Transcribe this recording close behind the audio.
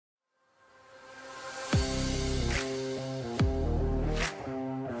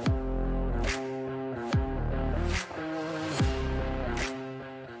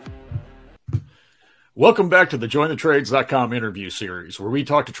Welcome back to the JoinTheTrades.com interview series, where we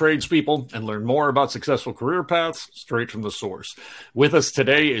talk to tradespeople and learn more about successful career paths straight from the source. With us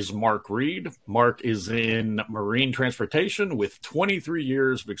today is Mark Reed. Mark is in marine transportation with 23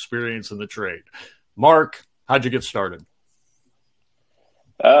 years of experience in the trade. Mark, how'd you get started?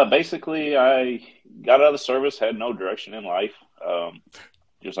 Basically, I got out of the service, had no direction in life,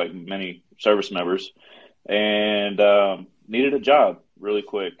 just like many service members, and needed a job really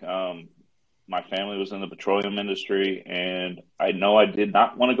quick. My family was in the petroleum industry, and I know I did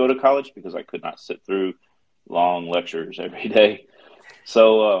not want to go to college because I could not sit through long lectures every day.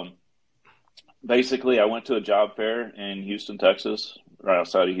 So basically, I went to a job fair in Houston, Texas, right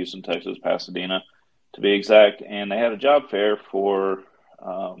outside of Houston, Texas, Pasadena, to be exact, and they had a job fair for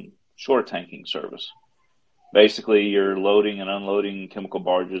shore tanking service. Basically, you're loading and unloading chemical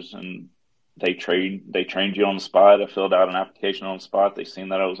barges, and they trained you on the spot. I filled out an application on the spot. They seen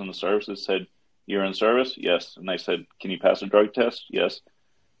that I was in the service. They said, "You're in service?" Yes. And they said, "Can you pass a drug test?" Yes.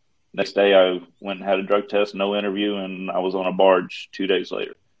 Next day, I went and had a drug test, no interview, and I was on a barge 2 days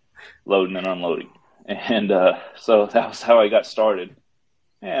later, loading and unloading. And so that was how I got started.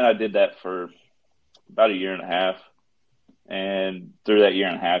 And I did that for about a year and a half. And through that year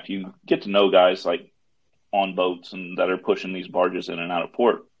and a half, you get to know guys like on boats and that are pushing these barges in and out of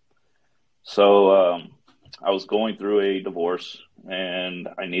port. So I was going through a divorce, and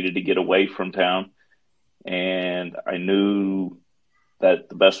I needed to get away from town. And I knew that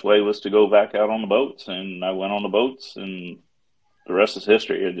the best way was to go back out on the boats. And I went on the boats, and the rest is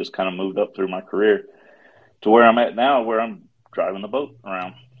history. It just kind of moved up through my career to where I'm at now, where I'm driving the boat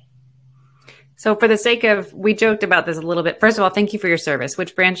around. So for the sake of, we joked about this a little bit. First of all, thank you for your service.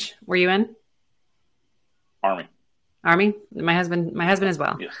 Which branch were you in? Army. Army? My husband as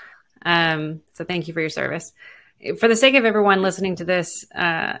well. Yes. So thank you for your service. For the sake of everyone listening to this,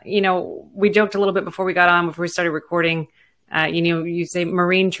 we joked a little bit before we started recording. You say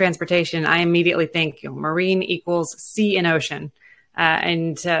marine transportation. I immediately think marine equals sea and ocean.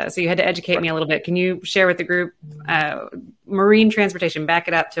 So you had to educate me a little bit. Can you share with the group marine transportation? Back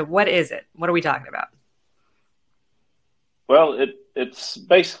it up to what is it? What are we talking about? Well, it's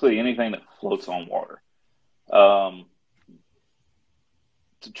basically anything that floats on water.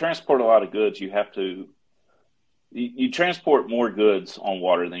 To transport a lot of goods, you transport more goods on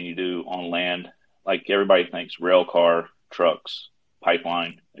water than you do on land. Like everybody thinks rail car, trucks,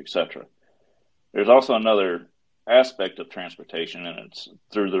 pipeline, etc. There's also another aspect of transportation, and it's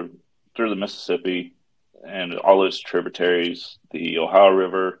through the Mississippi and all its tributaries, the Ohio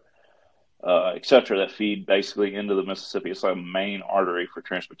River, etc., that feed basically into the Mississippi. It's like a main artery for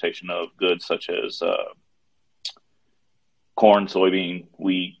transportation of goods such as corn, soybean,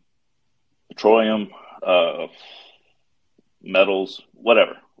 wheat, petroleum, metals,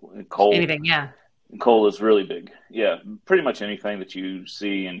 whatever. Coal. Anything, yeah. Coal is really big. Yeah, pretty much anything that you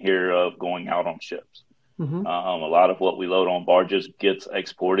see and hear of going out on ships. Mm-hmm. A lot of what we load on barges gets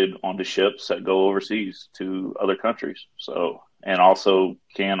exported onto ships that go overseas to other countries. So, and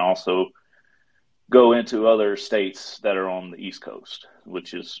can also go into other states that are on the East Coast,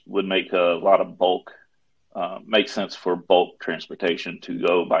 which would make a lot of bulk, make sense for bulk transportation to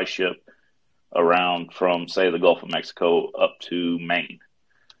go by ship around from, say, the Gulf of Mexico up to Maine.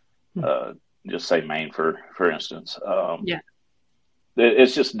 Just say Maine for instance. Yeah.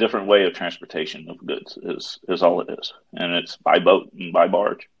 It's just a different way of transportation of goods is all it is. And it's by boat and by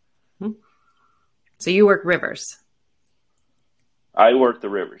barge. So you work rivers. I work the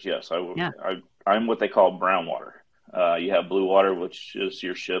rivers, yes. Yeah. I'm what they call brown water. You have blue water, which is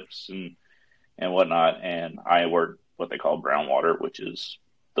your ships and whatnot. And I work what they call brown water, which is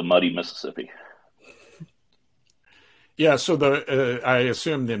the muddy Mississippi. Yeah, so I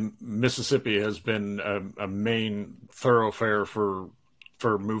assume the Mississippi has been a main thoroughfare for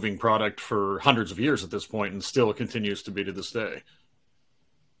moving product for hundreds of years at this point, and still continues to be to this day.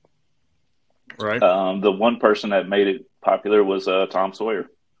 Right. The one person that made it popular was Tom Sawyer.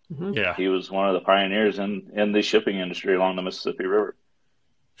 Mm-hmm. Yeah, he was one of the pioneers in the shipping industry along the Mississippi River.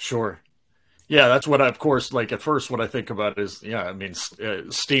 Sure. Yeah, that's what of course, like at first what I think about is,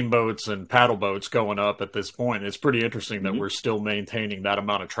 steamboats and paddle boats going up at this point. It's pretty interesting that we're still maintaining that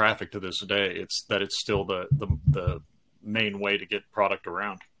amount of traffic to this day. It's still the main way to get product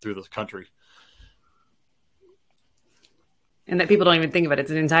around through the country. And that people don't even think of it. It's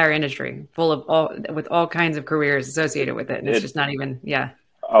an entire industry with all kinds of careers associated with it. And it's just not even, yeah.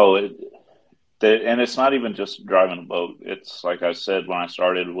 Oh, and it's not even just driving a boat. It's like I said when I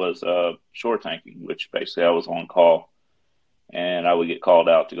started was shore tanking, which basically I was on call, and I would get called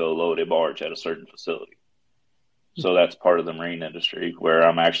out to go load a barge at a certain facility. So that's part of the marine industry where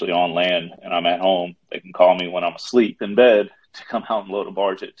I'm actually on land and I'm at home. They can call me when I'm asleep in bed to come out and load a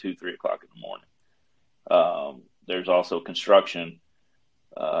barge at 2, 3 o'clock in the morning. There's also construction,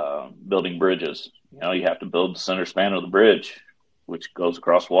 building bridges. You know, you have to build the center span of the bridge, which goes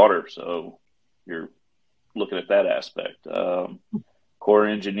across water. So you're looking at that aspect. Corps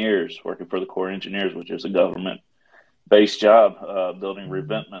engineers, working for the Corps engineers, which is a government-based job, building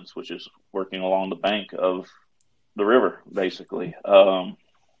revetments, which is working along the bank of the river, basically.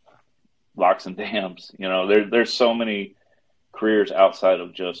 Locks and dams. You know, there's so many careers outside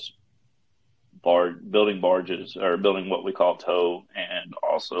of just building barges or building what we call tow, and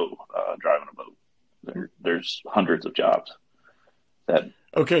also driving a boat. There's hundreds of jobs that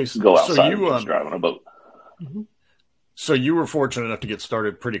go outside of just driving a boat. So you were fortunate enough to get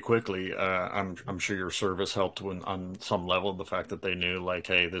started pretty quickly. I'm sure your service helped on some level, the fact that they knew, like,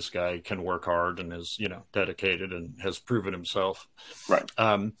 hey, this guy can work hard and is, you know, dedicated and has proven himself. Right.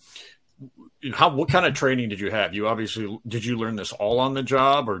 What kind of training did you have? Did you learn this all on the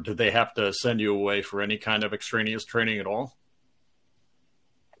job, or did they have to send you away for any kind of extraneous training at all?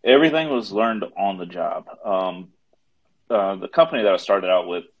 Everything was learned on the job. The company that I started out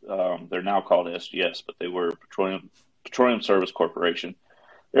with, they're now called SGS, but they were Petroleum Service Corporation.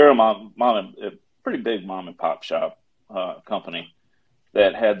 They're a pretty big mom and pop shop company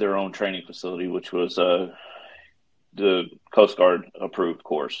that had their own training facility, which was the Coast Guard approved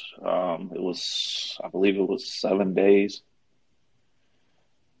course. I believe it was 7 days.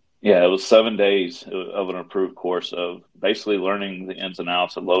 Yeah, it was 7 days of an approved course of basically learning the ins and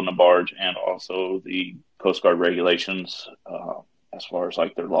outs of loading a barge, and also the Coast Guard regulations as far as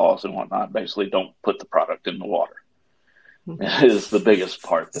like their laws and whatnot. Basically, don't put the product in the water. Is the biggest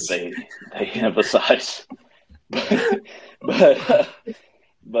part that they emphasize.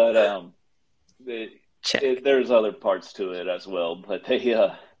 There's other parts to it as well. But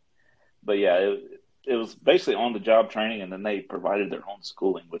it was basically on the job training, and then they provided their own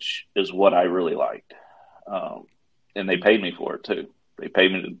schooling, which is what I really liked. And they paid me for it too. They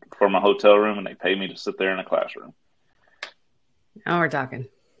paid me for my hotel room, and they paid me to sit there in a classroom. Now we're talking.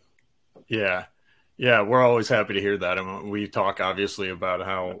 Yeah. Yeah, we're always happy to hear that. I mean, we talk obviously about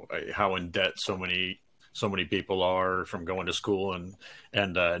how in debt so many people are from going to school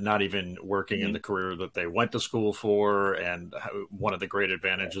and not even working in the career that they went to school for. And one of the great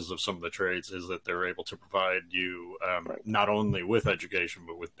advantages of some of the trades is that they're able to provide you not only with education,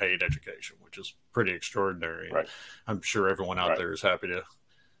 but with paid education, which is pretty extraordinary. Right. I'm sure everyone out there is happy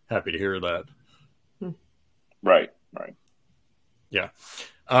to hear that. Right. Yeah.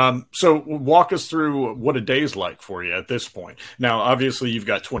 So walk us through what a day's like for you at this point. Now, obviously you've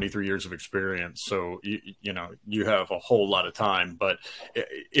got 23 years of experience, so you have a whole lot of time, but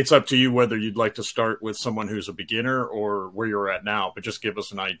it's up to you whether you'd like to start with someone who's a beginner or where you're at now, but just give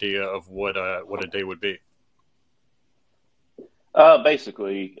us an idea of what a day would be.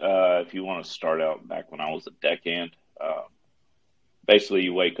 Basically, if you want to start out back when I was a deckhand, basically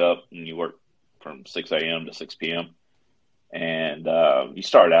you wake up and you work from 6 a.m. to 6 p.m. And you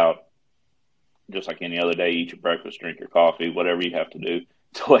start out just like any other day, eat your breakfast, drink your coffee, whatever you have to do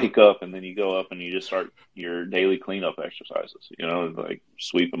to wake up. And then you go up and you just start your daily cleanup exercises, like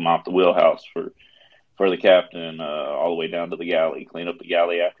sweep and mop the wheelhouse for the captain, all the way down to the galley, clean up the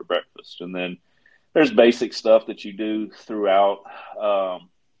galley after breakfast. And then there's basic stuff that you do throughout.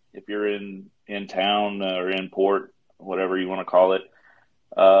 If you're in town or in port, whatever you want to call it,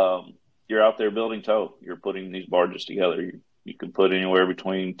 you're out there building tow. You're putting these barges together. You can put anywhere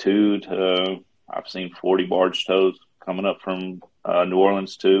between 2 to, I've seen 40 barge tows coming up from New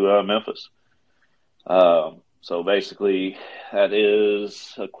Orleans to Memphis. So basically that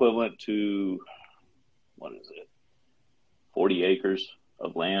is equivalent to, 40 acres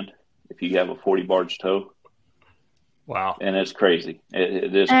of land if you have a 40 barge tow. Wow. And it's crazy.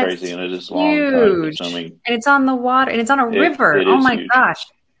 It is crazy, and it is long time consuming. And it's on the water, and it's on a river. Oh my gosh.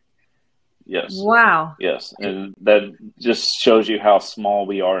 Yes. Wow. Yes. And that just shows you how small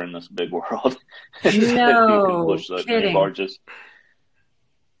we are in this big world. No you can push those many barges.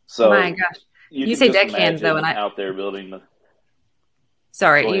 So my gosh. You say deckhands though, and I out there building the.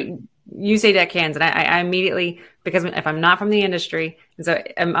 Sorry, you say deckhands, and I immediately, because if I'm not from the industry, and so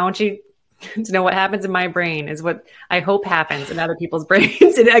I want you to know what happens in my brain is what I hope happens in other people's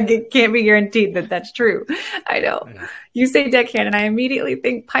brains. And I can't be guaranteed that that's true. I know. Yeah. You say deckhand and I immediately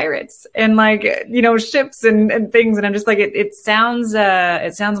think pirates and ships and things. And I'm just like, it sounds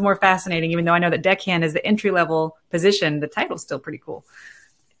more fascinating, even though I know that deckhand is the entry level position. The title's still pretty cool.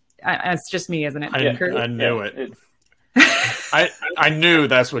 It's just me, isn't it? I knew it. I knew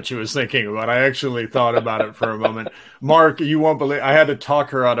that's what she was thinking about. I actually thought about it for a moment. Mark, you won't believe I had to talk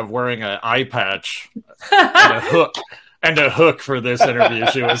her out of wearing an eye patch and a hook for this interview.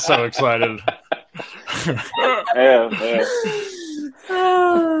 She was so excited. Yeah.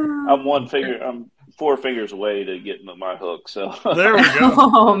 I'm 4 fingers away to getting my hook. So there we go.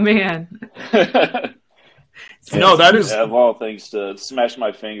 Oh man. No, that is of all things to smash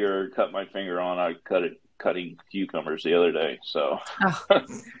my finger or cut my finger on. I cutting cucumbers the other day. So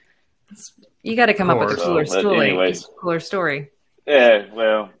you got to come up with a cooler story. Anyways, cooler story. Yeah,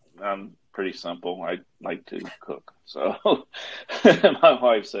 well, I'm pretty simple. I like to cook. So my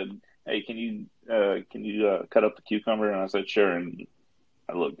wife said, "Hey, can you cut up the cucumber?" And I said, "Sure." And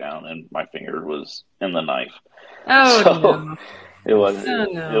I looked down, and my finger was in the knife. Oh, so no. It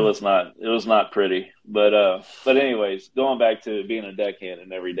wasn't. It was not. It was not pretty. But anyways, going back to being a deckhand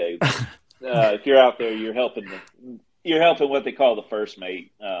and every day, if you're out there, you're helping what they call the first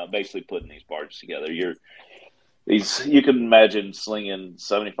mate, basically putting these barges together. You can imagine slinging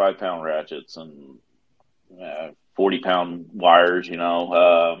 75-pound ratchets and 40-pound wires,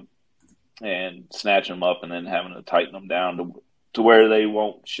 and snatching them up and then having to tighten them down to where they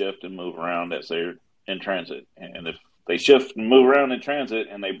won't shift and move around as they're in transit. And if they shift and move around in transit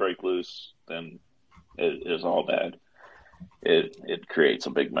and they break loose, then it is all bad. It creates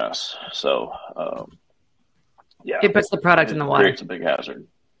a big mess. So, yeah. It puts the product in the water. It creates a big hazard.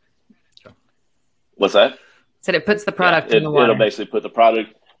 What's that? Said it puts the product in the water. It'll basically put the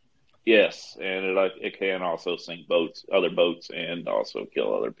product, yes, and it can also sink other boats, and also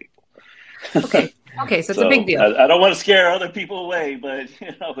kill other people. Okay, so it's a big deal. I don't want to scare other people away, but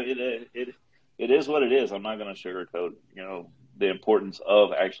it is what it is. I'm not going to sugarcoat, the importance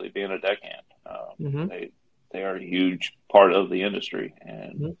of actually being a deckhand. They are a huge part of the industry,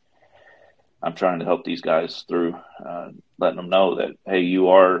 and I'm trying to help these guys through, letting them know that, hey, you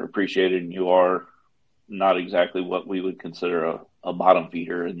are appreciated and you are not exactly what we would consider a bottom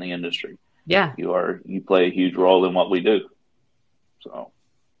feeder in the industry. Yeah. You play a huge role in what we do. So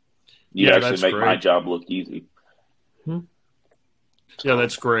you actually make my job look easy. Yeah,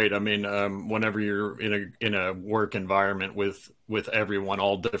 that's great. I mean, whenever you're in a work environment with everyone,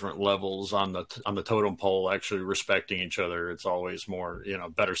 all different levels on the totem pole, actually respecting each other, it's always more,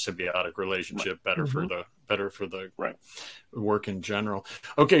 better symbiotic relationship, better for the right work in general.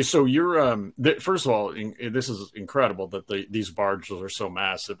 Okay, so you're first of all, this is incredible that these barges are so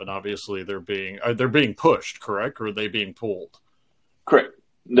massive, and obviously they're being pushed, correct, or are they being pulled? Correct.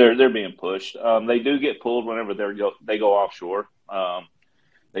 They're being pushed. They do get pulled whenever they go offshore.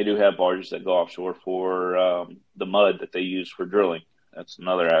 They do have barges that go offshore for the mud that they use for drilling. That's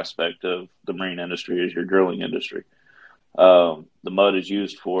another aspect of the marine industry is your drilling industry. The mud is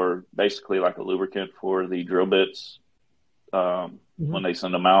used for basically like a lubricant for the drill bits. When they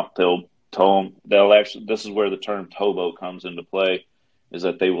send them out, they'll tow them. This is where the term towboat comes into play, is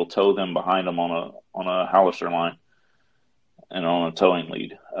that they will tow them behind them on a howitzer line and on a towing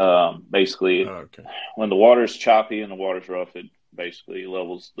lead. Basically, when the water's choppy and the water's rough, it basically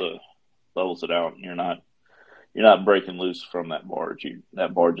levels it out, and you're not breaking loose from that barge.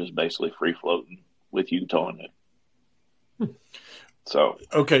 That barge is basically free floating with you towing it. So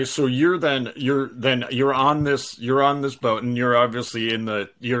okay, so you're on this boat, and you're obviously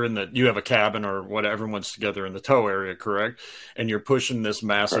you have a cabin or what, everyone's together in the tow area, correct? And you're pushing this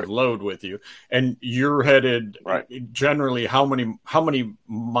massive load with you, and you're headed generally how many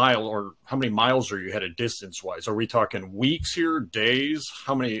miles are you headed distance wise? Are we talking weeks here, days?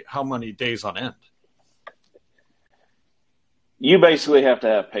 How many days on end? You basically have to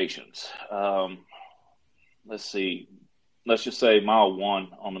have patience. Let's see. Let's just say mile 1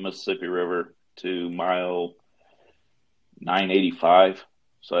 on the Mississippi River to mile 985.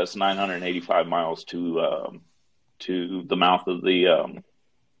 So that's 985 miles to the mouth of the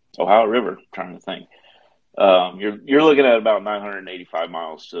Ohio River. I'm trying to think. You're looking at about 985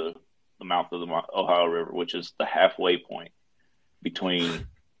 miles to the mouth of the Ohio River, which is the halfway point between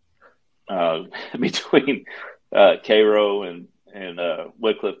Cairo and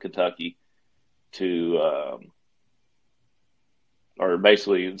Wickliffe, Kentucky, to or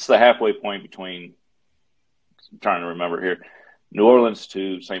basically it's the halfway point between, I'm trying to remember here, New Orleans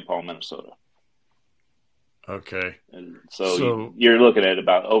to St. Paul, Minnesota. Okay. And so you're looking at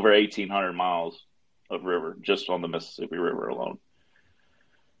about over 1,800 miles of river just on the Mississippi River alone.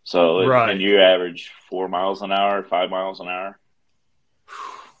 So and you average 4 miles an hour, 5 miles an hour.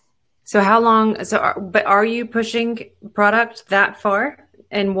 So how long? But are you pushing product that far?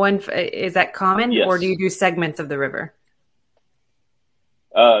 And is that common, yes. Or do you do segments of the river?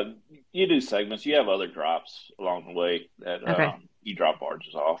 You do segments. You have other drops along the way that Okay. you drop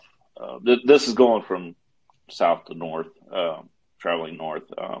barges off. This is going from south to north, traveling north.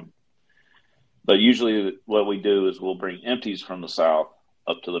 But usually what we do is we'll bring empties from the south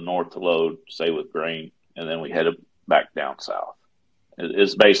up to the north to load, say with grain, and then we head it back down south.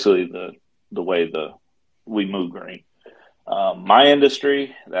 It's basically the way we move grain. My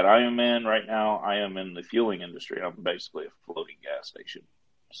industry that I am in right now, I am in the fueling industry. I'm basically a floating gas station.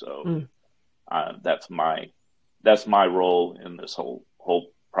 So that's my role in this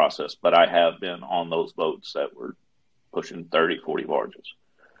whole process. But I have been on those boats that were pushing 30, 40 barges.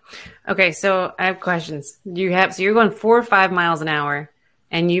 Okay, so I have questions. So you're going 4 or 5 miles an hour,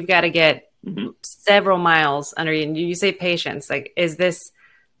 and you've got to get several miles under you. And you say patience. Like,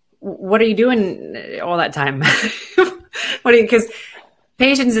 what are you doing all that time? Because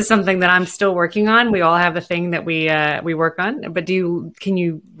patience is something that I'm still working on. We all have a thing that we work on. But can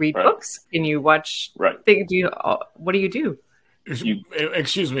you read books? Can you watch? Right. What do you do?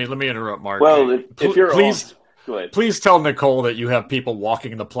 Excuse me. Let me interrupt, Mark. Well, if you're please. Go ahead. Please tell Nicole that you have people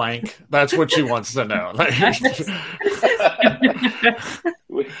walking the plank. That's what she wants to know.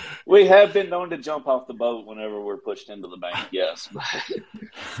 We have been known to jump off the boat whenever we're pushed into the bank, yes.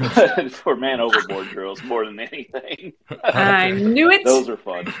 But for man overboard drills more than anything. I knew it. Those are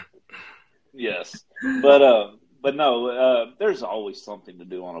fun. Yes. But no, there's always something to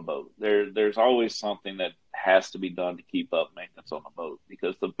do on a boat. There's always something that has to be done to keep up maintenance on a boat,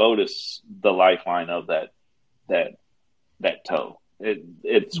 because the boat is the lifeline of that tow.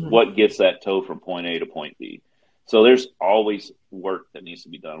 It's what gets that tow from point A to point B. So there's always work that needs to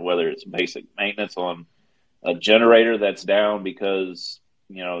be done, whether it's basic maintenance on a generator that's down because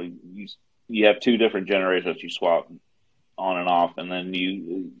you have 2 different generators that you swap on and off, and then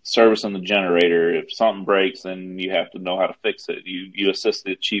you servicing the generator. If something breaks, then you have to know how to fix it. You assist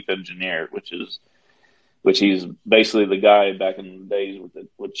the chief engineer, which he's basically the guy back in the days that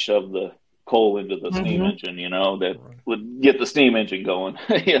would shove the coal into the steam engine, that would get the steam engine going,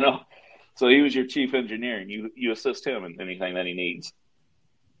 So he was your chief engineer, and you assist him in anything that he needs.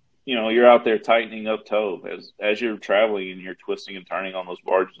 You're out there tightening up tow as you're traveling and you're twisting and turning on those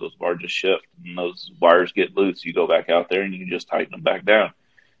barges shift and those wires get loose. You go back out there and you just tighten them back down.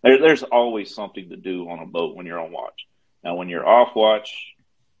 There's always something to do on a boat when you're on watch. Now, when you're off watch,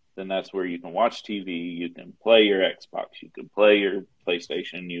 then that's where you can watch TV, you can play your Xbox, you can play your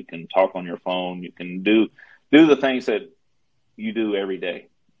PlayStation, you can talk on your phone, you can do the things that you do every day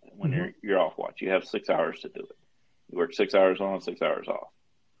when you're off watch. You have 6 hours to do it. You work 6 hours on, 6 hours off.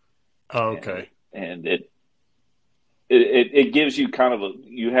 Oh, okay. And it gives you kind of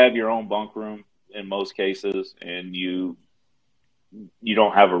you have your own bunk room in most cases, and you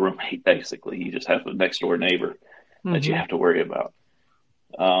don't have a roommate basically. You just have a next door neighbor that you have to worry about.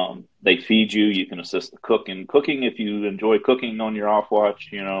 They feed you. You can assist the cooking. Cooking, if you enjoy cooking on your off watch,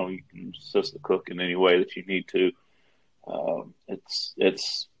 you can assist the cook in any way that you need to.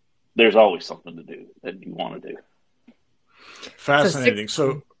 There's always something to do that you want to do. Fascinating.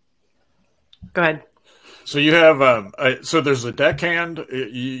 So go ahead. So you have so there's a deckhand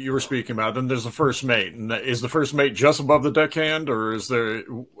you were speaking about, then there's the first mate. And is the first mate just above the deckhand, or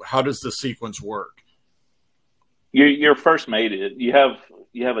how does the sequence work? Your first mate, you have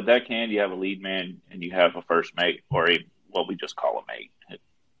a deckhand, you have a lead man, and you have a first mate, or what we just call a mate.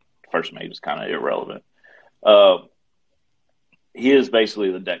 First mate is kind of irrelevant. He is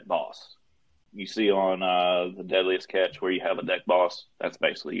basically the deck boss. You see on the Deadliest Catch where you have a deck boss, that's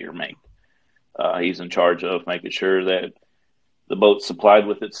basically your mate. He's in charge of making sure that the boat's supplied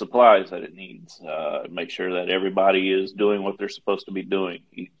with its supplies that it needs. Make sure that everybody is doing what they're supposed to be doing.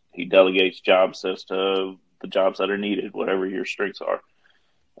 He delegates jobs as to the jobs that are needed, whatever your strengths are.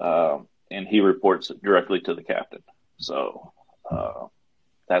 And he reports it directly to the captain. So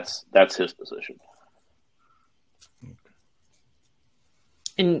that's his position.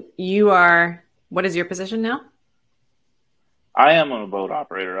 And what is your position now? I am a boat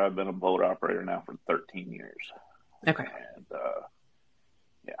operator. I've been a boat operator now for 13 years. Okay. And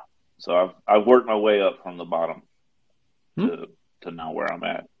so I've worked my way up from the bottom to now where I'm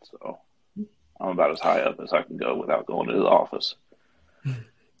at. So I'm about as high up as I can go without going to the office.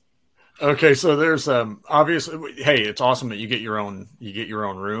 Okay, so there's obviously, hey, it's awesome that you get your own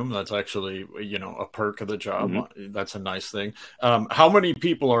room. That's actually a perk of the job. Mm-hmm. That's a nice thing. How many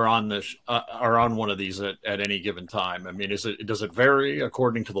people are on one of these at any given time? I mean, does it vary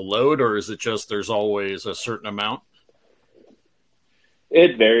according to the load, or is it just there's always a certain amount?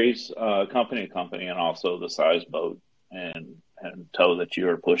 It varies company to company, and also the size boat and tow that you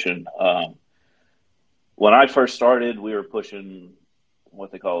are pushing. When I first started, we were pushing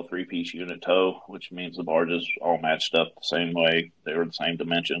what they call a 3-piece unit tow, which means the barges all matched up the same way. They were the same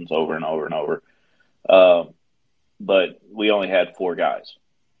dimensions over and over and over. But we only had 4 guys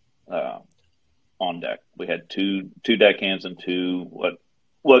on deck. We had two deckhands and 2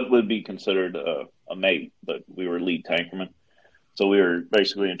 what would be considered a mate, but we were lead tankermen. So we were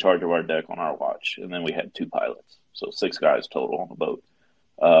basically in charge of our deck on our watch, and then we had 2 pilots. So 6 guys total on the boat.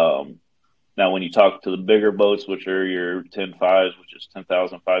 Now, when you talk to the bigger boats, which are your 10.5s, which is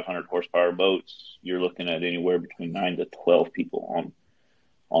 10,500 horsepower boats, you're looking at anywhere between 9 to 12 people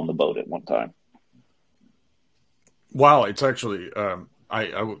on the boat at one time. Wow, it's actually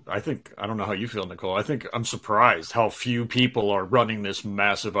I think, I don't know how you feel, Nicole. I think I'm surprised how few people are running this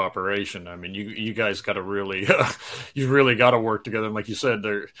massive operation. I mean, you guys got to really, you really got to work together. And like you said,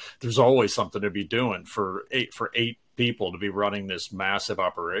 there's always something to be doing for eight people to be running this massive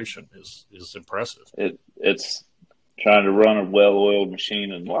operation is impressive. It's trying to run a well-oiled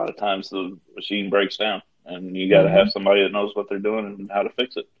machine, and a lot of times the machine breaks down, and you got to have somebody that knows what they're doing and how to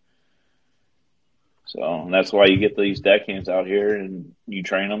fix it. So, and that's why you get these deckhands out here, and you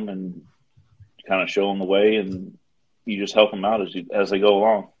train them and kind of show them the way, and you just help them out as they go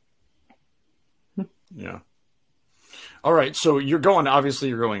along. Yeah. All right. So you're going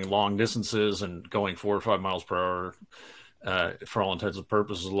long distances and going 4 or 5 miles per hour for all intents and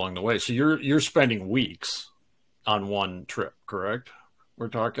purposes along the way. So you're spending weeks on one trip, correct? We're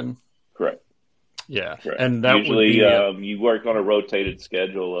talking. Correct. Yeah. Correct. And that usually would be, you work on a rotated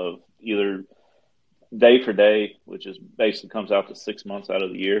schedule of either day for day, which is basically comes out to 6 months out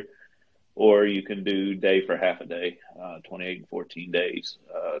of the year, or you can do day for half a day, 28 and 14 days,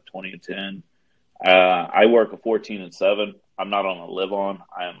 20 and 10. I work a 14 and 7. I'm not on a live on.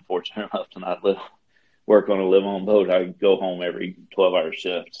 I am fortunate enough to not work on a live on boat. I go home every 12-hour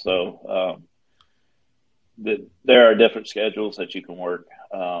shift. So there are different schedules that you can work.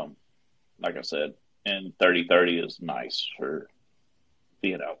 Like I said, and 30-30 is nice for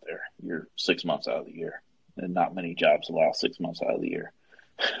being out there. You're 6 months out of the year, and not many jobs allow 6 months out of the year.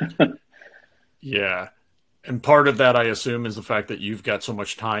 Yeah. And part of that, I assume, is the fact that you've got so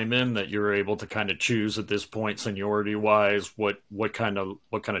much time in that you're able to kind of choose at this point, seniority wise, what kind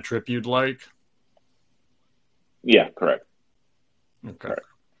of trip you'd like. Yeah, correct. Okay. Correct.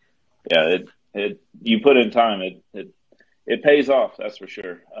 Yeah, you put in time, it pays off. That's for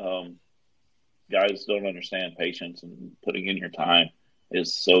sure. Guys don't understand patience, and putting in your time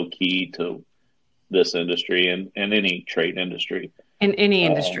is so key to this industry and any trade industry. In any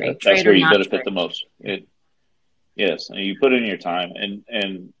industry, that's where you benefit the most. Yes, and you put in your time,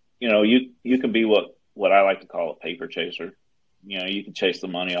 and you know you can be what I like to call a paper chaser. You know, you can chase the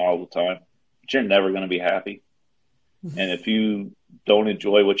money all the time, but you're never going to be happy. And if you don't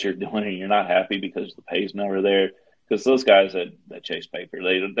enjoy what you're doing and you're not happy because the pay's never there, because those guys that chase paper,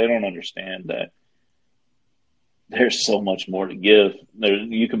 they don't understand that there's so much more to give.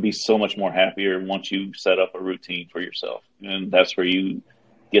 You can be so much more happier once you set up a routine for yourself. And that's where you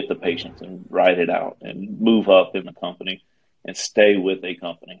get the patience and ride it out and move up in the company and stay with a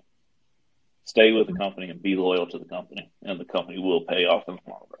company. Stay with the company and be loyal to the company, and the company will pay off in the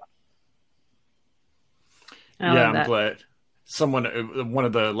long run. Yeah, I'm glad. One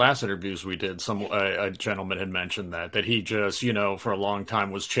of the last interviews we did, a gentleman had mentioned that he just, for a long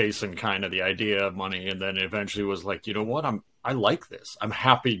time was chasing kind of the idea of money, and then eventually was like, you know what, I like this. I'm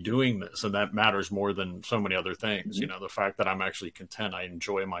happy doing this, and that matters more than so many other things. Mm-hmm. The fact that I'm actually content, I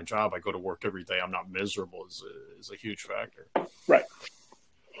enjoy my job, I go to work every day, I'm not miserable is a huge factor. Right.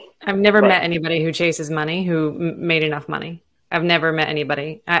 I've never met anybody who chases money who made enough money. I've never met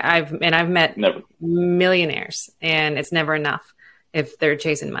anybody. I've met millionaires, and it's never enough if they're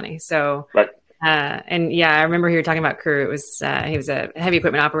chasing money. So, and yeah, I remember he was talking about crew. It was he was a heavy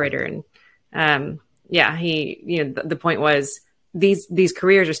equipment operator, and the point was these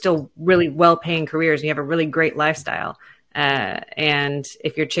careers are still really well-paying careers, and you have a really great lifestyle. And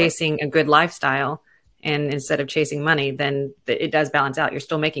if you're chasing a good lifestyle, and instead of chasing money, then it does balance out. You're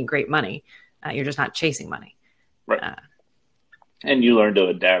still making great money. You're just not chasing money. Right. And you learn to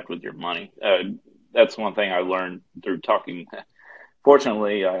adapt with your money. That's one thing I learned through talking.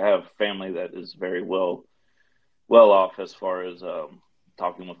 Fortunately, I have family that is very well off as far as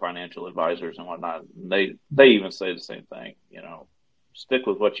talking with financial advisors and whatnot. And they even say the same thing. Stick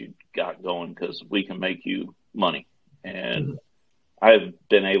with what you got going, because we can make you money. And I've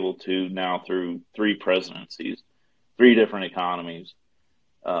been able to now, through 3 presidencies, 3 different economies.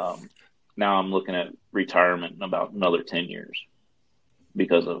 Now I'm looking at retirement in about another 10 years.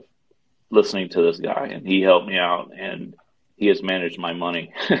 Because of listening to this guy, and he helped me out, and he has managed my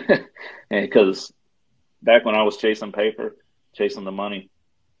money. And because back when I was chasing paper, chasing the money.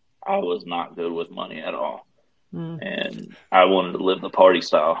 I was not good with money at all. Mm. And I wanted to live the party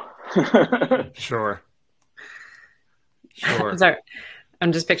style. Sure. I'm sorry.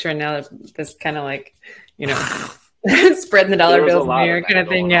 I'm just picturing now that this kind of like, you know, spreading the dollar bills in the air kind of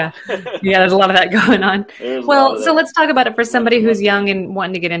thing. Yeah. Yeah. There's a lot of that going on. Well, so let's talk about it for somebody who's young and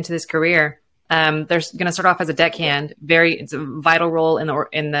wanting to get into this career. They're going to start off as a deckhand. It's a vital role in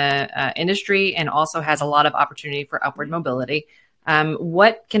the industry, and also has a lot of opportunity for upward mobility.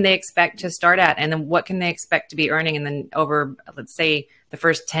 What can they expect to start at, and then what can they expect to be earning, and then over, let's say, the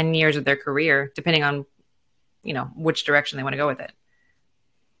first 10 years of their career, depending on, you know, which direction they want to go with it?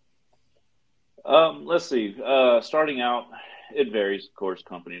 Let's see. Starting out, it varies, of course,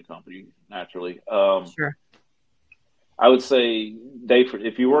 company to company, naturally. Sure. I would say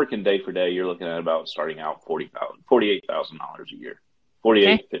if you work in day for day, you're looking at about starting out $48,000 a year,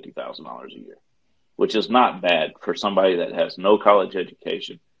 $48,000 to $50,000 a year, which is not bad for somebody that has no college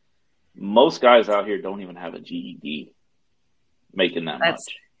education. Most guys out here don't even have a GED making that much.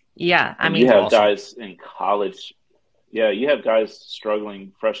 Yeah, I mean, you have guys in college. Yeah, you have guys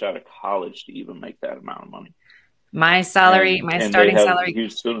struggling fresh out of college to even make that amount of money. My salary, my starting salary.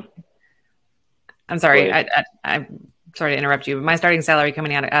 I'm sorry, I'm sorry to interrupt you, but my starting salary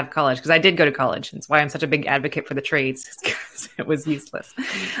coming out of college, because I did go to college. That's why I'm such a big advocate for the trades, because it was useless.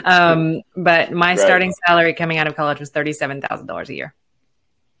 But my starting salary coming out of college was $37,000 a year.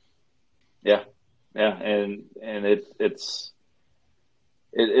 Yeah, and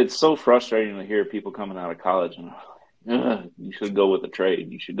it's so frustrating to hear people coming out of college and you should go with a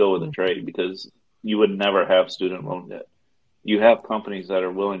trade. You should go with a trade, because you would never have student loan debt. You have companies that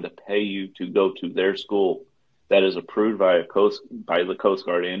are willing to pay you to go to their school that is approved by the Coast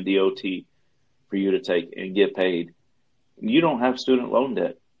Guard and DOT for you to take and get paid. You don't have student loan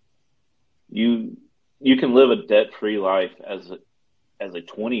debt. You can live a debt-free life as a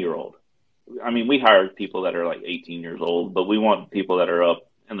 20-year-old. I mean, we hire people that are like 18 years old, but we want people that are up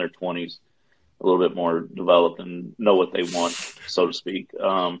in their 20s, a little bit more developed and know what they want, so to speak.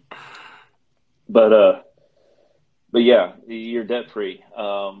 But yeah, you're debt free.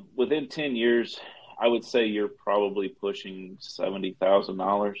 Within 10 years, I would say you're probably pushing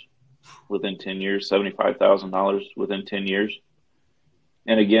 $70,000 within 10 years, $75,000 within 10 years.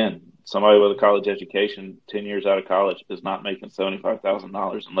 And again, somebody with a college education, 10 years out of college, is not making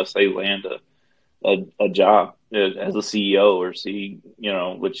 $75,000 unless they land a job as a CEO or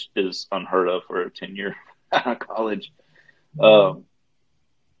which is unheard of for a 10-year out of college.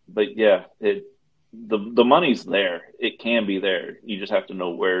 But yeah, the money's there. It can be there. You just have to know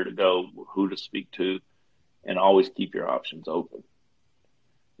where to go, who to speak to, and always keep your options open.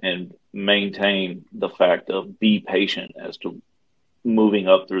 And maintain the fact of be patient as to moving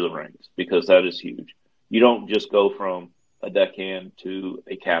up through the ranks, because that is huge. You don't just go from a deckhand to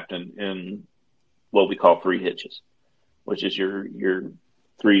a captain in what we call 3 hitches, which is your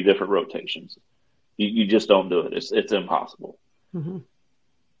 3 different rotations. You just don't do it. It's impossible. Mm-hmm.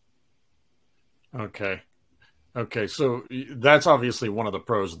 Okay. So that's obviously one of the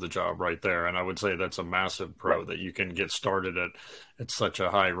pros of the job right there. And I would say that's a massive pro, that you can get started at such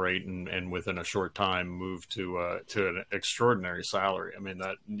a high rate and within a short time move to an extraordinary salary. I mean,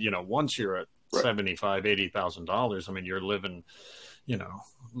 that, once you're at $75,000, $80,000, I mean, you're living,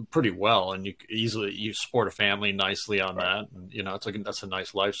 pretty well, and you support a family nicely on that. And, that's a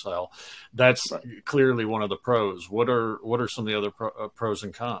nice lifestyle. That's clearly one of the pros. What are some of the other pros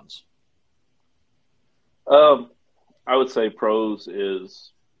and cons? I would say pros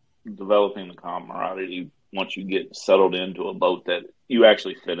is developing the camaraderie once you get settled into a boat that you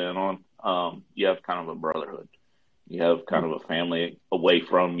actually fit in on. You have kind of a brotherhood. You have kind of a family away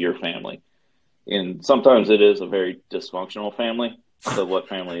from your family. And sometimes it is a very dysfunctional family. So what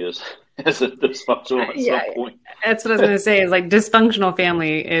family is it dysfunctional at some point? That's what I was going to say, is like dysfunctional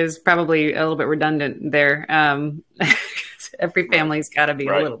family is probably a little bit redundant there. Every family's got to be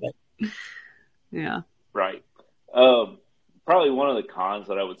a little bit. Yeah. Right. Probably one of the cons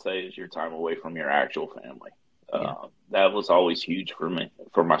that I would say is your time away from your actual family. That was always huge for me,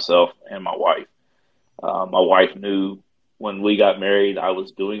 for myself and my wife. My wife knew when we got married, I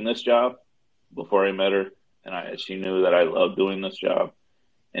was doing this job before I met her. And she knew that I loved doing this job,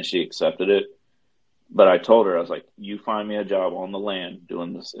 and she accepted it. But I told her, I was like, you find me a job on the land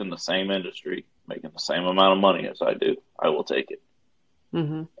doing this in the same industry, making the same amount of money as I do, I will take it.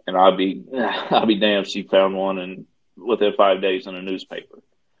 Mm-hmm. And I'll be damned if she found one and within 5 days in a newspaper,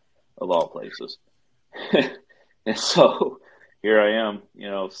 of all places. And so here I am,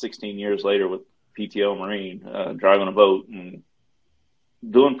 16 years later with PTO Marine, driving a boat and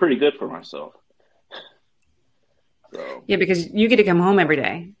doing pretty good for myself. So Yeah, because you get to come home every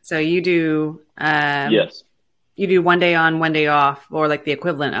day. So you do, yes, you do 1 day on, 1 day off, or like the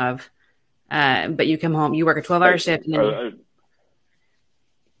equivalent of, but you come home, you work a 12-hour shift. And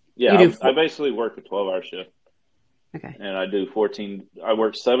then I basically work a 12-hour shift. Okay. And I do 14. I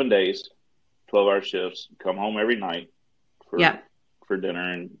work 7 days, 12-hour shifts. Come home every night for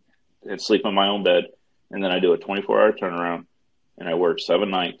dinner and sleep in my own bed. And then I do a 24-hour turnaround, and I work 7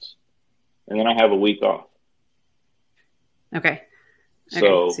 nights, and then I have a week off. Okay.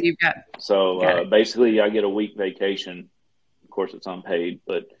 So you've got basically, I get a week vacation. Of course, it's unpaid,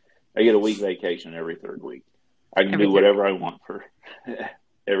 but I get a week vacation every third week. I can do whatever I want for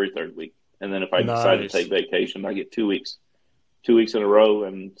every third week. And then if I decide to take vacation, I get 2 weeks. 2 weeks in a row.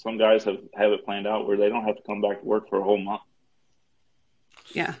 And some guys have it planned out where they don't have to come back to work for a whole month.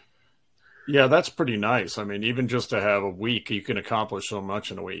 Yeah. Yeah, that's pretty nice. I mean, even just to have a week, you can accomplish so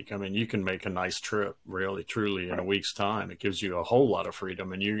much in a week. I mean, you can make a nice trip, really, truly, in a week's time. It gives you a whole lot of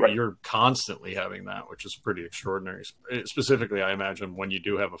freedom, and you're constantly having that, which is pretty extraordinary. Specifically, I imagine when you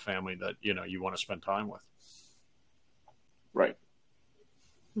do have a family that, you want to spend time with. Right.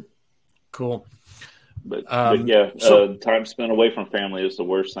 Cool. But time spent away from family is the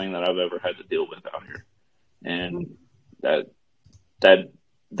worst thing that I've ever had to deal with out here. And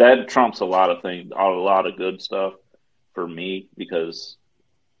that trumps a lot of things, a lot of good stuff for me, because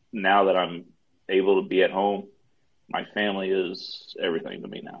now that I'm able to be at home, my family is everything to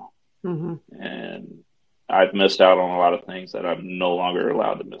me now. Mm-hmm. And I've missed out on a lot of things that I'm no longer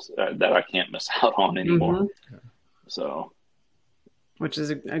allowed to miss, that I can't miss out on anymore. Mm-hmm. So, which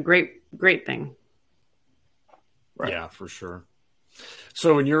is a great thing. Right. Yeah, for sure.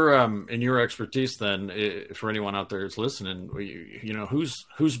 So in your expertise, then, for anyone out there who's listening,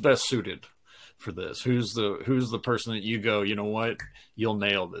 who's best suited for this? Who's the person that you go, you know what, you'll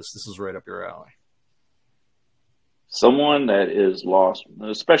nail this. This is right up your alley. Someone that is lost,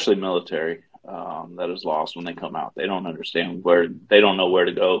 especially military, that is lost when they come out. They don't understand they don't know where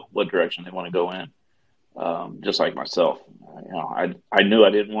to go, what direction they want to go in. Just like myself, I knew I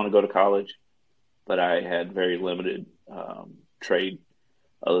didn't want to go to college, but I had very limited trade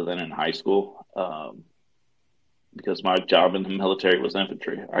other than in high school, because my job in the military was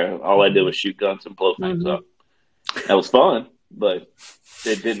infantry. All I did was shoot guns and blow things up. That was fun, but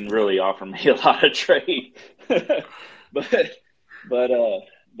it didn't really offer me a lot of trade. but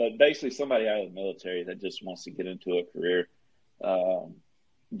basically, somebody out of the military that just wants to get into a career,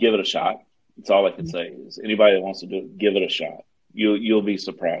 give it a shot. That's all I can say. Is anybody that wants to do it, give it a shot. You'll be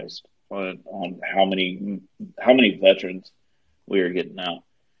surprised on how many veterans we are getting out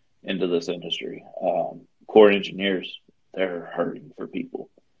into this industry. Core engineers, they're hurting for people.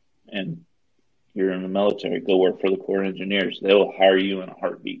 And you're in the military, go work for the core engineers. They will hire you in a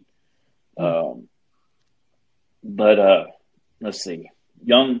heartbeat. Let's see.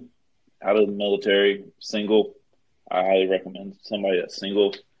 Young, out of the military, single, I highly recommend somebody that's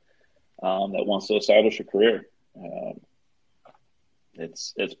single, that wants to establish a career.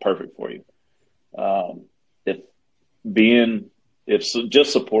 It's perfect for you. If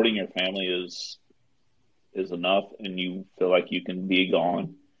just supporting your family is enough, and you feel like you can be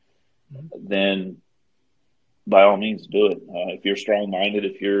gone, then by all means do it. If you're strong-minded,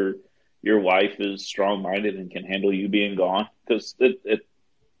 if your wife is strong-minded and can handle you being gone, because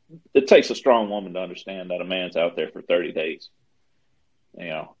it takes a strong woman to understand that a man's out there for 30 days,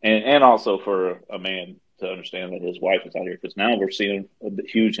 and also for a man to understand that his wife is out here, because now we're seeing a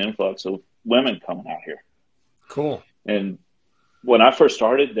huge influx of women coming out here. Cool. And when I first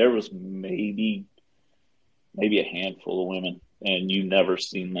started, there was maybe a handful of women, and you never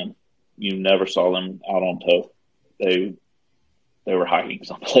seen them. You never saw them out on tow. They were hiding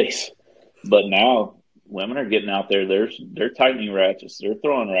someplace. But now women are getting out there. They're tightening ratchets. They're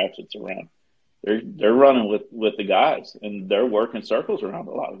throwing ratchets around. They're running with the guys, and they're working circles around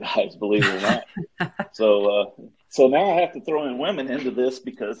a lot of guys, believe it or not. So now I have to throw in women into this,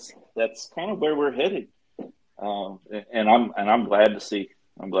 because that's kind of where we're headed. And I'm glad to see.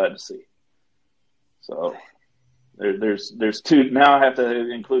 So there's two now. I have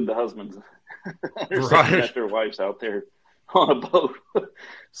to include the husbands. Right. Their wives out there on a boat.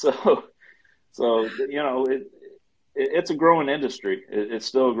 So it's a growing industry. It's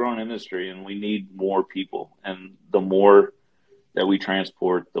still a growing industry, and we need more people. And the more that we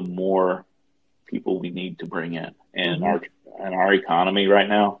transport, the more people we need to bring in. And our economy right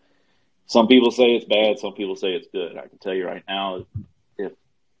now, some people say it's bad, some people say it's good. I can tell you right now, if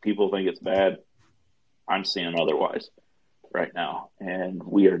people think it's bad, I'm seeing otherwise right now. And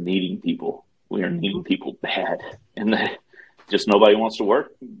we are needing people. We are needing people bad. And just nobody wants to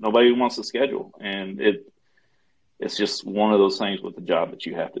work. Nobody wants to schedule. And it's just one of those things with the job that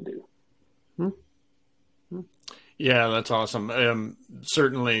you have to do. Yeah, that's awesome.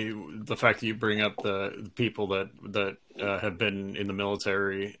 Certainly, the fact that you bring up the people that have been in the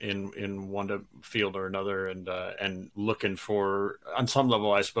military in one field or another, and looking for, on some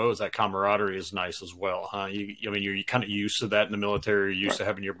level, I suppose that camaraderie is nice as well, huh? I mean, you're kind of used to that in the military. You're used to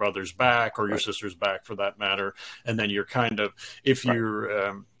having your brother's back or your sister's back, for that matter, and then you're kind of, if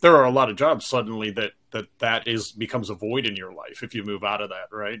you're there are a lot of jobs suddenly that becomes a void in your life if you move out of that,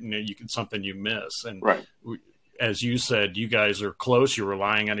 right? And something you miss, and as you said, you guys are close. You're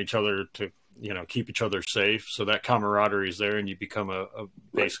relying on each other to, keep each other safe. So that camaraderie is there, and you become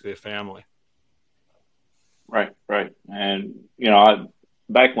basically a family. Right. And,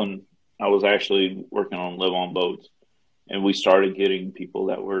 back when I was actually working on live on boats, and we started getting people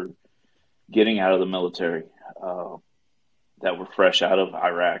that were getting out of the military, that were fresh out of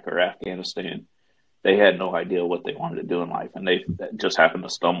Iraq or Afghanistan. They had no idea what they wanted to do in life. And they just happened to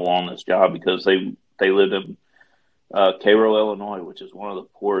stumble on this job because they lived in Cairo, Illinois, which is one of the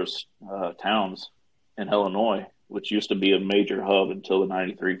poorest towns in Illinois, which used to be a major hub until the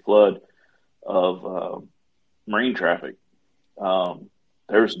 '93 flood of marine traffic.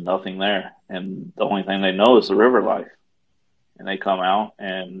 There's nothing there, and the only thing they know is the river life. And they come out,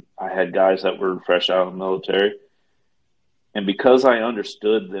 and I had guys that were fresh out of the military, and because I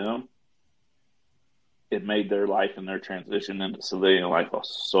understood them, it made their life and their transition into civilian life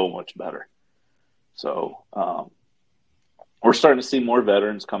so much better. So, we're starting to see more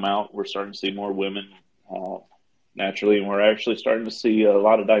veterans come out. We're starting to see more women naturally, and we're actually starting to see a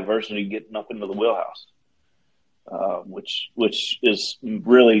lot of diversity getting up into the wheelhouse, which is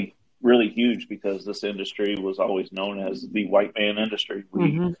really, really huge, because this industry was always known as the white man industry.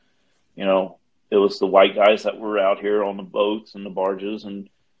 It was the white guys that were out here on the boats and the barges and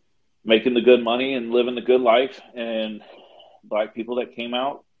making the good money and living the good life, and black people that came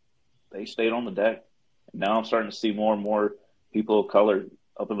out, they stayed on the deck. And now I'm starting to see more and more people of color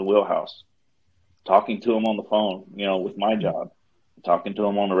up in the wheelhouse, talking to them on the phone, with my job, talking to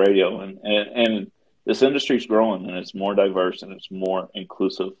them on the radio. And this industry is growing, and it's more diverse, and it's more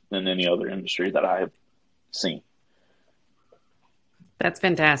inclusive than any other industry that I have seen. That's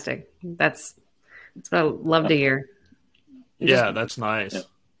fantastic. That's what I love to hear. That's nice. Yeah.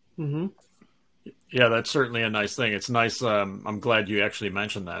 Mm-hmm. Yeah, that's certainly a nice thing. It's nice. I'm glad you actually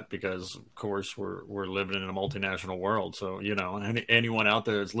mentioned that, because, of course, we're living in a multinational world. So, anyone out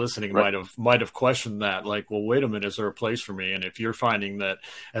there that's listening might have questioned that. Like, well, wait a minute, is there a place for me? And if you're finding that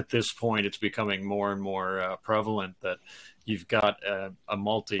at this point it's becoming more and more prevalent that you've got a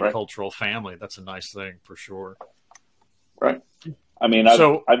multicultural family, that's a nice thing for sure. Right. I mean,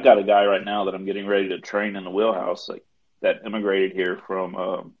 I've got a guy right now that I'm getting ready to train in the wheelhouse, that immigrated here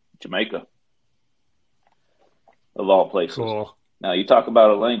from Jamaica, of all places. Cool. Now, you talk about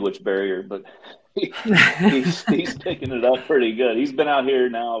a language barrier, but he's picking it up pretty good. He's been out here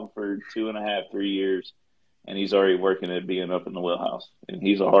now for 2.5, 3 years, and he's already working at being up in the wheelhouse. And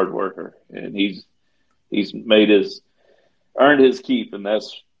he's a hard worker, and he's earned his keep, and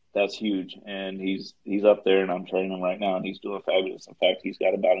that's huge. And he's up there, and I'm training him right now, and he's doing fabulous. In fact, he's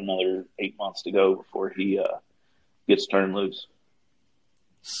got about another 8 months to go before he gets turned loose.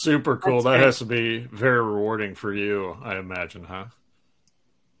 Super cool. That has to be very rewarding for you, I imagine, huh?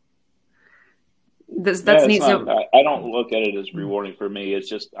 That's neat. I don't look at it as rewarding for me. It's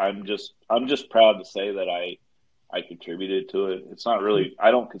just I'm just proud to say that I contributed to it. It's not really. I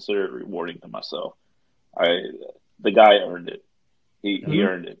don't consider it rewarding to myself. The guy earned it. He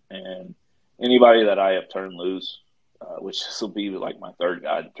earned it. And anybody that I have turned loose, which this will be like my third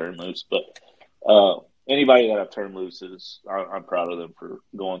guy to turn loose, but anybody that I've turned loose I'm proud of them for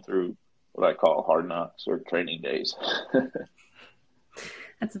going through what I call hard knocks or training days.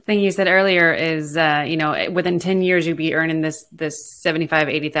 That's the thing you said earlier is, within 10 years, you'd be earning this 75,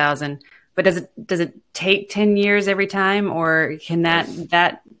 80,000, but does it take 10 years every time, or can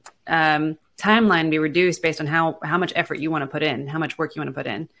that timeline be reduced based on how much effort you want to put in, how much work you want to put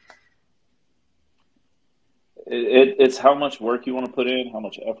in? It's how much work you want to put in, how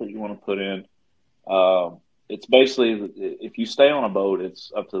much effort you want to put in. It's basically, if you stay on a boat,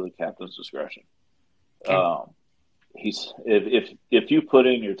 it's up to the captain's discretion. Okay. If you put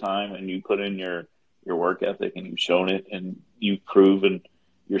in your time and you put in your work ethic and you've shown it and you've proven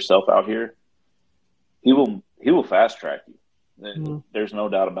yourself out here, he will fast track you. Mm-hmm. There's no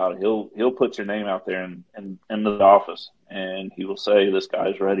doubt about it. He'll put your name out there in the office, and he will say, this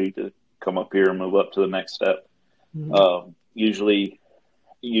guy's ready to come up here and move up to the next step. Mm-hmm. Usually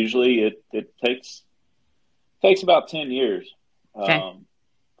it takes about 10 years, okay.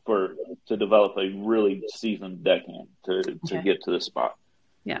 to develop a really seasoned deckhand to get to the spot.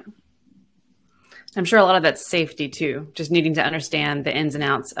 Yeah. I'm sure a lot of that's safety too, just needing to understand the ins and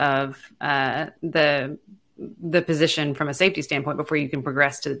outs of the position from a safety standpoint before you can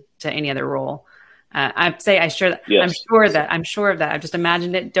progress to any other role. I'm sure of that. I've just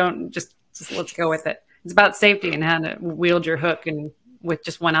imagined it. Don't just let's go with it. It's about safety and how to wield your hook and with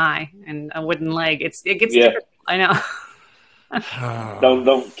just one eye and a wooden leg. It gets difficult. I know.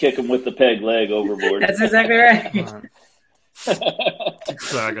 Don't kick him with the peg leg overboard. That's exactly right.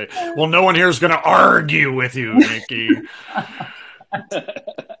 Exactly. Well, no one here is going to argue with you, Nikki.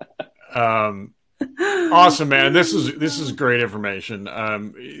 Awesome, man. This is great information.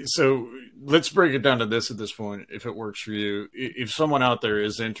 So let's break it down to this at this point, if it works for you. If someone out there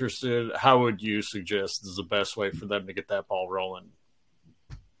is interested, how would you suggest is the best way for them to get that ball rolling?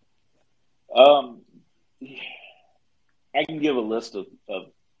 I can give a list of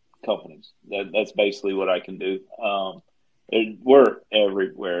companies. That's basically what I can do. We're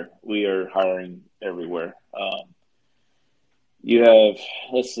everywhere. We are hiring everywhere. You have,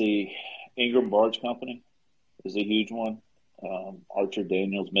 let's see, Ingram Barge Company is a huge one. Archer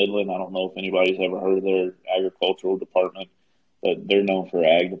Daniels Midland. I don't know if anybody's ever heard of their agricultural department, but they're known for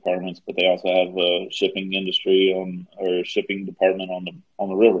ag departments. But they also have a shipping industry or shipping department on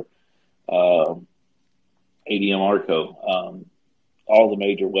the river. ADM Arco, all the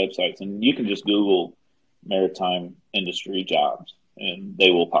major websites, and you can just Google maritime industry jobs, and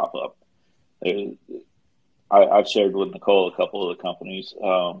they will pop up. I've shared with Nicole a couple of the companies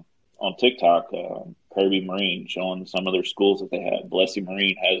on TikTok. Kirby Marine showing some of their schools that they have. Blessing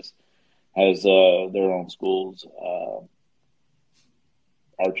Marine has their own schools.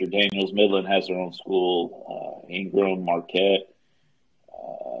 Archer Daniels Midland has their own school. Ingram, Marquette,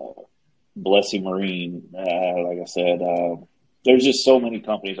 Blessing Marine. Like I said, there's just so many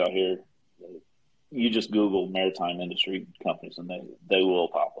companies out here. You just Google maritime industry companies, and they will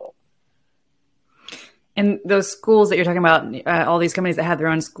pop up. And those schools that you're talking about, all these companies that have their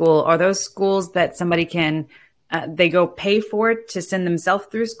own school, are those schools that somebody can, they go pay for it to send themselves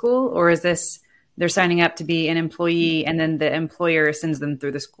through school? Or is this, they're signing up to be an employee and then the employer sends them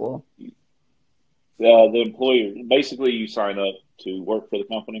through the school? The employer, basically you sign up to work for the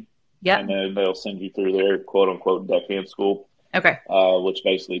company. Yeah. And then they'll send you through their quote unquote deckhand school. Okay. Which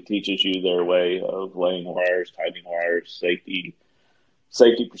basically teaches you their way of laying wires, tightening wires, safety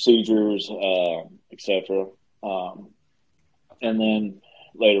procedures, etc. And then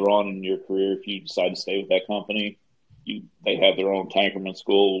later on in your career, if you decide to stay with that company, they have their own tankerman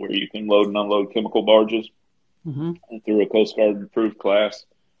school where you can load and unload chemical barges through a Coast Guard approved class,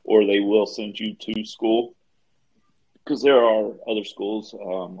 or they will send you to school. Because there are other schools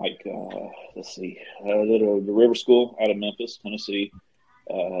let's see, the River School out of Memphis, Tennessee,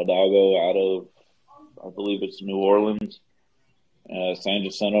 Hidalgo out of, I believe it's New Orleans, San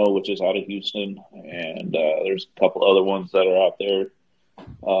Jacinto, which is out of Houston, and there's a couple other ones that are out there.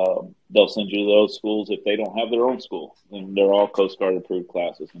 They'll send you to those schools if they don't have their own school, and they're all Coast Guard approved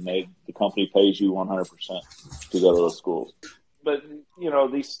classes, and the company pays you 100% to go to those schools. But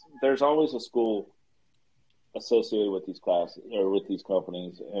there's always a school associated with these classes or with these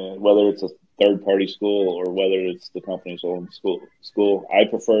companies, and whether it's a third-party school or whether it's the company's own school. I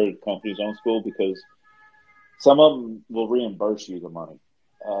prefer the company's own school because some of them will reimburse you the money,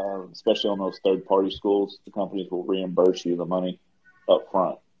 especially on those third-party schools. The companies will reimburse you the money up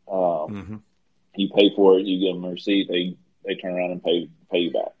front. You pay for it, you give them a receipt, they turn around and pay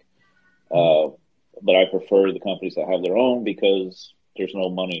you back. But I prefer the companies that have their own because there's no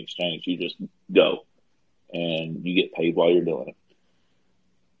money exchange. You just go, and you get paid while you're doing it.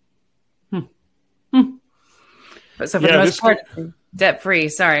 So for the most part, debt free.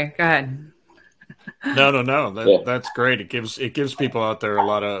 Sorry, go ahead. No. That's great. It gives people out there a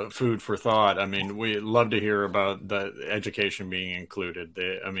lot of food for thought. I mean, we love to hear about the education being included.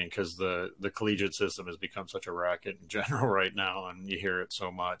 Because the collegiate system has become such a racket in general right now, and you hear it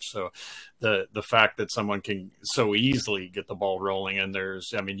so much. So the fact that someone can so easily get the ball rolling, and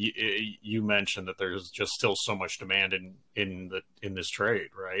you mentioned that there's just still so much demand in this trade,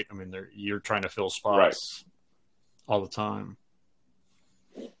 right? I mean, you're trying to fill spots all the time.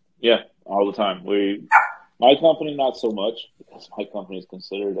 Yeah, all the time. My company, not so much, because my company is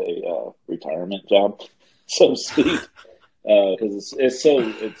considered a retirement job, so to speak. Because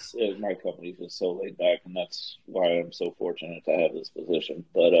my company is just so laid back, and that's why I'm so fortunate to have this position.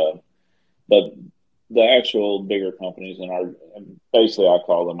 But the actual bigger companies and basically I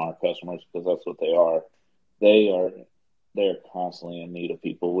call them our customers because that's what they are. They're constantly in need of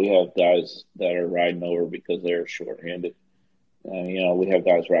people. We have guys that are riding over because they're shorthanded. And, we have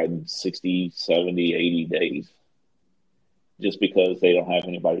guys riding 60, 70, 80 days just because they don't have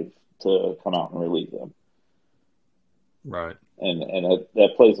anybody to come out and relieve them. Right. And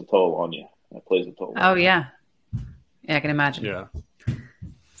that plays a toll on you. That plays a toll. Oh, yeah. Yeah, I can imagine. Yeah.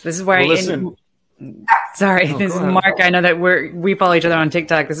 So this is where sorry, No, this is ahead. Mark. I know that we follow each other on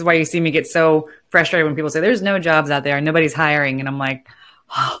TikTok. This is why you see me get so frustrated when people say there's no jobs out there, nobody's hiring, and I'm like,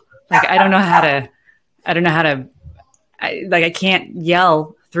 I don't know how to. I can't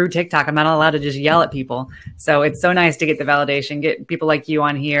yell through TikTok. I'm not allowed to just yell at people. So it's so nice to get the validation, get people like you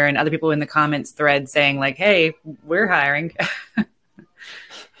on here and other people in the comments thread saying like, hey, we're hiring.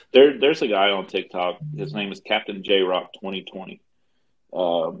 There's a guy on TikTok. His name is Captain J Rock 2020.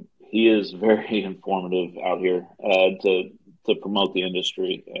 He is very informative out here to promote the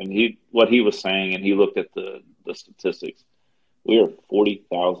industry. And what he was saying, and he looked at the statistics. We are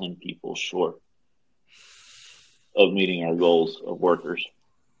 40,000 people short of meeting our goals of workers.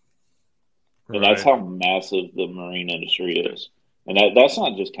 And that's how massive the marine industry is. And that's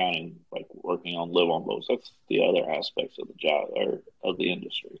not just counting like working on live-on boats. That's the other aspects of the job or of the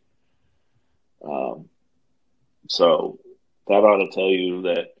industry. So that ought to tell you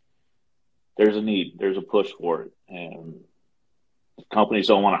that there's a need, there's a push for it. And if companies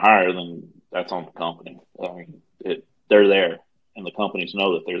don't want to hire, then that's on the company. I mean, they're there, and the companies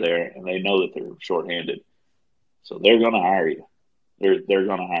know that they're there, and they know that they're shorthanded. So they're going to hire you. They're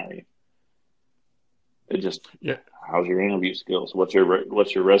going to hire you. It just, how's your interview skills? What's your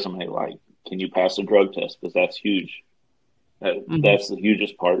resume like? Can you pass a drug test? Because that's huge. That's the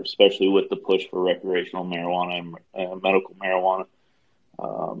hugest part, especially with the push for recreational marijuana and medical marijuana.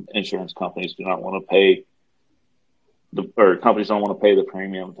 Insurance companies do not want to pay companies don't want to pay the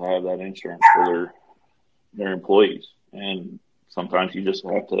premium to have that insurance for their employees. And sometimes you just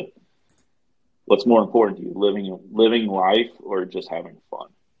have to. What's more important to you, living life or just having fun?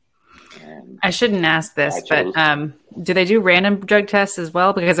 And I shouldn't ask this, but do they do random drug tests as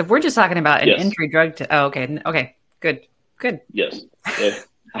well? Because if we're just talking about an entry drug test, okay, good. Yes,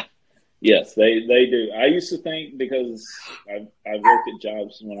 yes, they do. I used to think, because I've worked at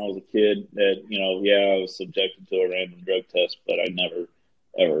jobs when I was a kid, that I was subjected to a random drug test, but I never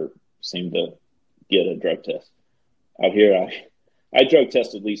ever seemed to get a drug test. Out here, I drug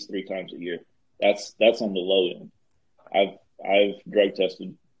test at least 3 times a year. That's on the low end. I've drug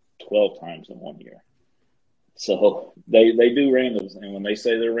tested 12 times in 1 year. So they do randoms, and when they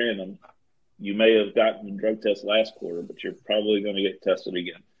say they're random, you may have gotten a drug test last quarter, but you're probably going to get tested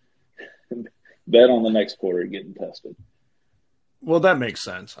again. Bet on the next quarter getting tested. Well, that makes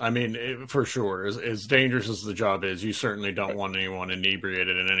sense. I mean, for sure, as dangerous as the job is, you certainly don't want anyone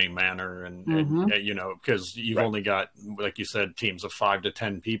inebriated in any manner. And because you've only got, like you said, teams of 5 to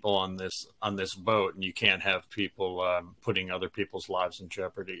 10 people on this boat, and you can't have people putting other people's lives in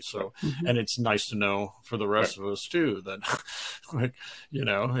jeopardy. So, and it's nice to know for the rest of us too, that,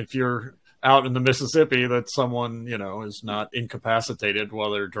 if you're out in the Mississippi, that someone, is not incapacitated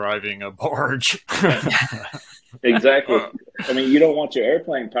while they're driving a barge. Exactly. I mean, you don't want your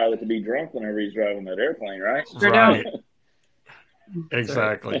airplane pilot to be drunk whenever he's driving that airplane, right? Right.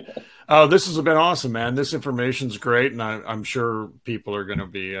 Exactly. Oh, this has been awesome, man. This information's great, and I'm sure people are going to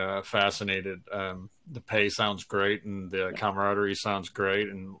be fascinated. The pay sounds great, and the camaraderie sounds great,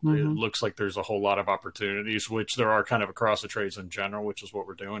 and it looks like there's a whole lot of opportunities, which there are kind of across the trades in general, which is what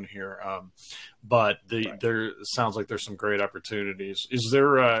we're doing here. But there sounds like there's some great opportunities. Is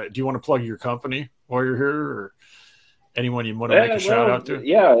there? Do you want to plug your company while you're here, or anyone you want to make a shout out to?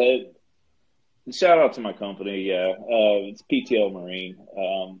 Yeah. Shout out to my company. It's PTL Marine.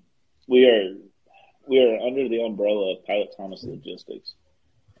 We are under the umbrella of Pilot Thomas Logistics.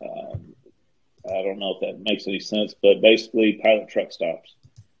 I don't know if that makes any sense, but basically Pilot Truck Stops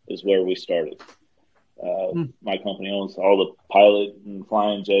is where we started. My company owns all the Pilot and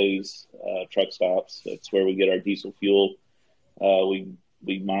Flying J's truck stops. That's where we get our diesel fuel.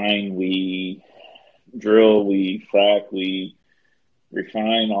 We mine, we drill, we frack, we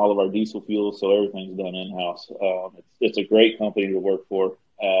refine all of our diesel fuel, so everything's done in-house. It's a great company to work for.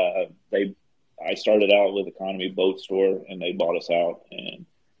 I started out with Economy Boat Store, and they bought us out, and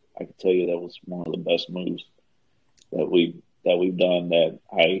I can tell you that was one of the best moves that we've done, that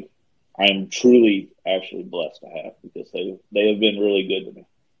I am truly actually blessed to have, because they have been really good to me.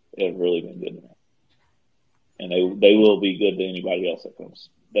 They have really been good to me, and they will be good to anybody else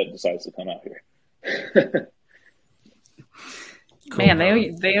that decides to come out here. Cool. Man,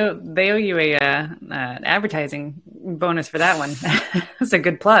 they owe you an advertising bonus for that one. That's a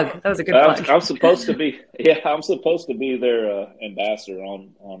good plug. That was a good plug. I'm supposed to be their ambassador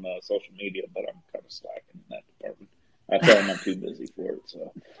on social media, but I'm kind of slacking in that department. I tell them I'm too busy for it.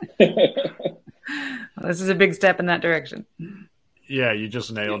 So Well, this is a big step in that direction. Yeah, you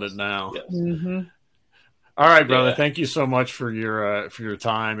just nailed it now. Yes. Mm-hmm. All right, brother. Yeah. Thank you so much for your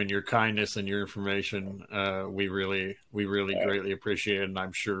time and your kindness and your information. We really greatly appreciate it, and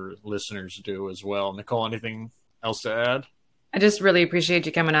I'm sure listeners do as well. Nicole, anything else to add? I just really appreciate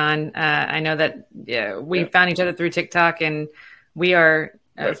you coming on. I know that we found each other through TikTok, and we are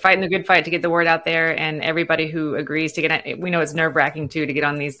fighting the good fight to get the word out there. And everybody who agrees to get, we know it's nerve-wracking too to get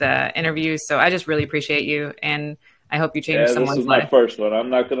on these interviews. So I just really appreciate you, and I hope you change someone's life. This is my first one. I'm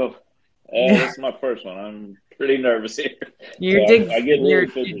not gonna. This is my first one. I'm pretty nervous here.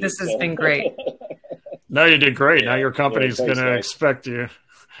 This has been great. No, you did great. Now your company's going to expect you.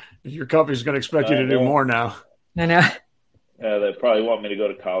 Your company's going to expect you to do more now. I know. They probably want me to go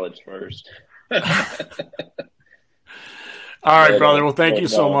to college first. All right, brother. Well, thank you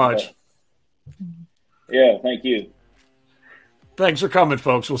so much. Yeah, thank you. Thanks for coming,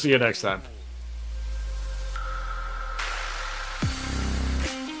 folks. We'll see you next time.